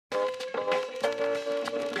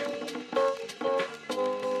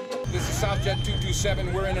Southjet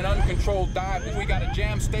 227. We're in an uncontrolled dive. We got a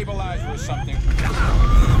jam stabilizer or something.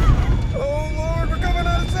 Oh, Lord, we're coming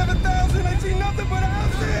out of 7,000. I see nothing but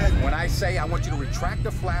houses. When I say I want you to retract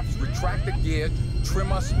the flaps, retract the gear,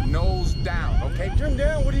 trim us nose down, okay? Trim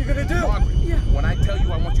down? What are you going to do? Margaret, when I tell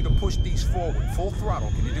you I want you to push these forward, full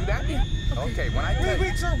throttle, can you do that? Yeah. Okay, when I tell you...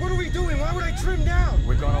 Wait, sir, what are we doing? Why would I trim down?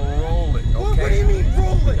 We're going to roll it, okay? What do you mean,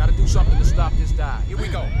 roll it? We got to do something to stop this dive. Here we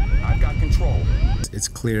go. I've got control. It's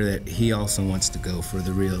clear that he also wants to go for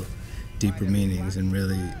the real deeper meanings and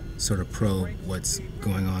really sort of probe what's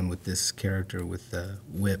going on with this character, with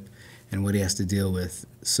Whip, and what he has to deal with.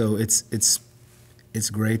 So it's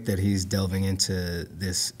great that he's delving into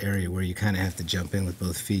this area where you kind of have to jump in with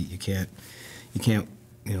both feet. You can't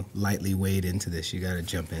lightly wade into this. You got to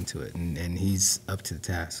jump into it, and he's up to the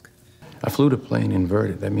task. I flew the plane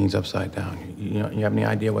inverted. That means upside down. You have any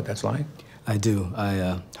idea what that's like? I do.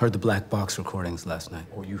 I heard the black box recordings last night.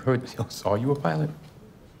 Oh, you heard? Are you a pilot?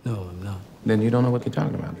 No, I'm not. Then you don't know what they're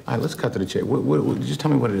talking about. All right, let's cut to the chase. Just tell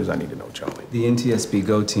me what it is I need to know, Charlie. The NTSB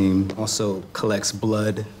GO team also collects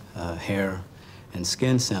blood, hair, and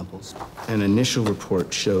skin samples. An initial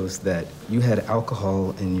report shows that you had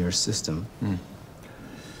alcohol in your system.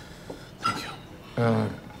 Thank you.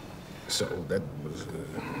 So that was,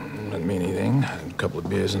 didn't mean anything. Had a couple of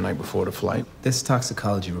beers the night before the flight. This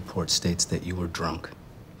toxicology report states that you were drunk.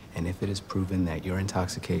 And if it is proven that your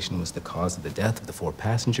intoxication was the cause of the death of the 4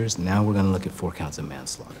 passengers, now we're going to look at 4 counts of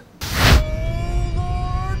manslaughter. Oh,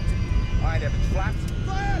 Lord! All right, Evans, flaps.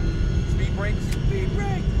 Flat! Speed brakes. Speed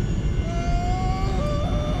brakes.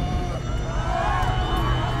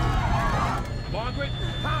 Margaret,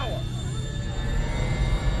 power.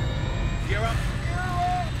 Gear up.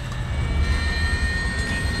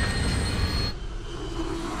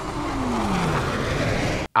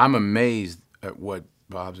 I'm amazed at what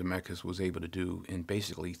Bob Zemeckis was able to do in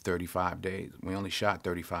basically 35 days. We only shot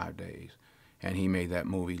 35 days, and he made that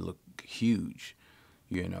movie look huge.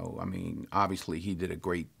 You know, I mean, obviously he did a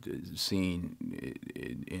great scene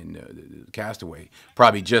in Castaway.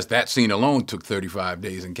 Probably just that scene alone took 35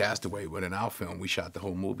 days in Castaway, but in our film, we shot the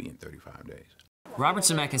whole movie in 35 days. Robert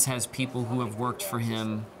Zemeckis has people who have worked for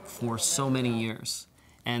him for so many years.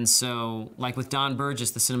 And so, like with Don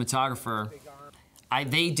Burgess, the cinematographer,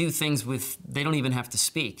 they do things with, they don't even have to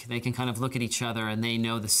speak. They can kind of look at each other and they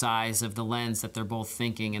know the size of the lens that they're both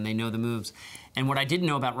thinking and they know the moves. And what I didn't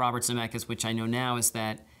know about Robert Zemeckis, which I know now, is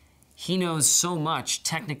that he knows so much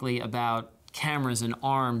technically about cameras and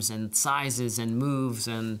arms and sizes and moves,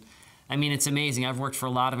 and I mean, it's amazing. I've worked for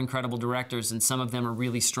a lot of incredible directors and some of them are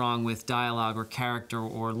really strong with dialogue or character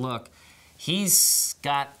or look. He's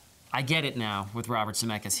got, I get it now with Robert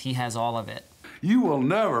Zemeckis. He has all of it. You will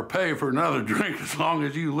never pay for another drink as long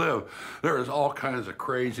as you live. There is all kinds of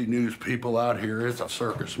crazy news people out here. It's a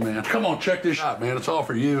circus, man. Come on, check this out, man. It's all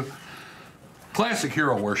for you. Classic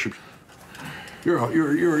hero worship. You're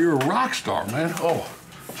a rock star, man. Oh,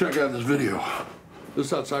 check out this video. This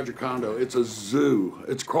is outside your condo. It's a zoo.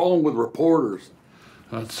 It's crawling with reporters.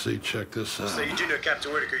 Let's see, check this out. So you do know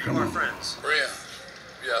Captain Whitaker, you are friends. Yeah.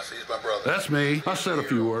 Yes, he's my brother. That's me. I said a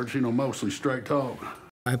few words, you know, mostly straight talk.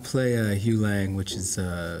 I play Hugh Lang, which is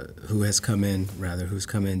who's come in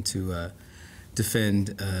to defend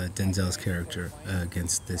Denzel's character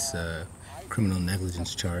against this criminal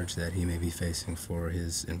negligence charge that he may be facing for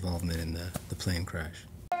his involvement in the plane crash.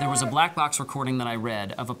 There was a black box recording that I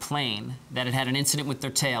read of a plane that had had an incident with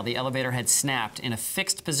their tail. The elevator had snapped in a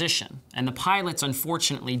fixed position, and the pilots,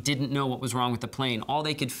 unfortunately, didn't know what was wrong with the plane. All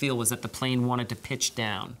they could feel was that the plane wanted to pitch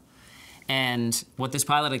down. And what this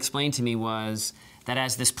pilot explained to me was that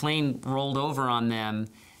as this plane rolled over on them,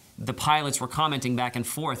 the pilots were commenting back and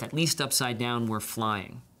forth, at least upside down, we're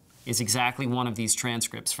flying, is exactly one of these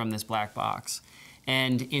transcripts from this black box.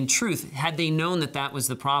 And in truth, had they known that that was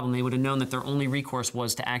the problem, they would have known that their only recourse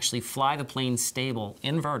was to actually fly the plane stable,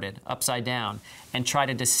 inverted, upside down, and try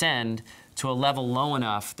to descend to a level low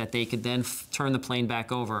enough that they could then turn the plane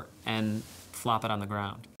back over and flop it on the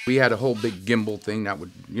ground. We had a whole big gimbal thing that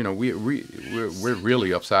would, you know, we're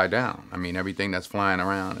really upside down. I mean, everything that's flying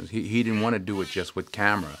around, he didn't want to do it just with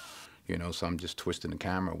camera, you know, so I'm just twisting the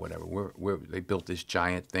camera or whatever. They built this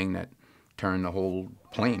giant thing that turned the whole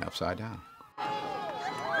plane upside down.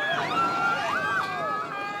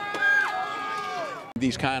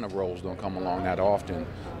 These kind of roles don't come along that often,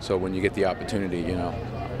 so when you get the opportunity, you know,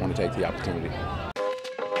 I want to take the opportunity.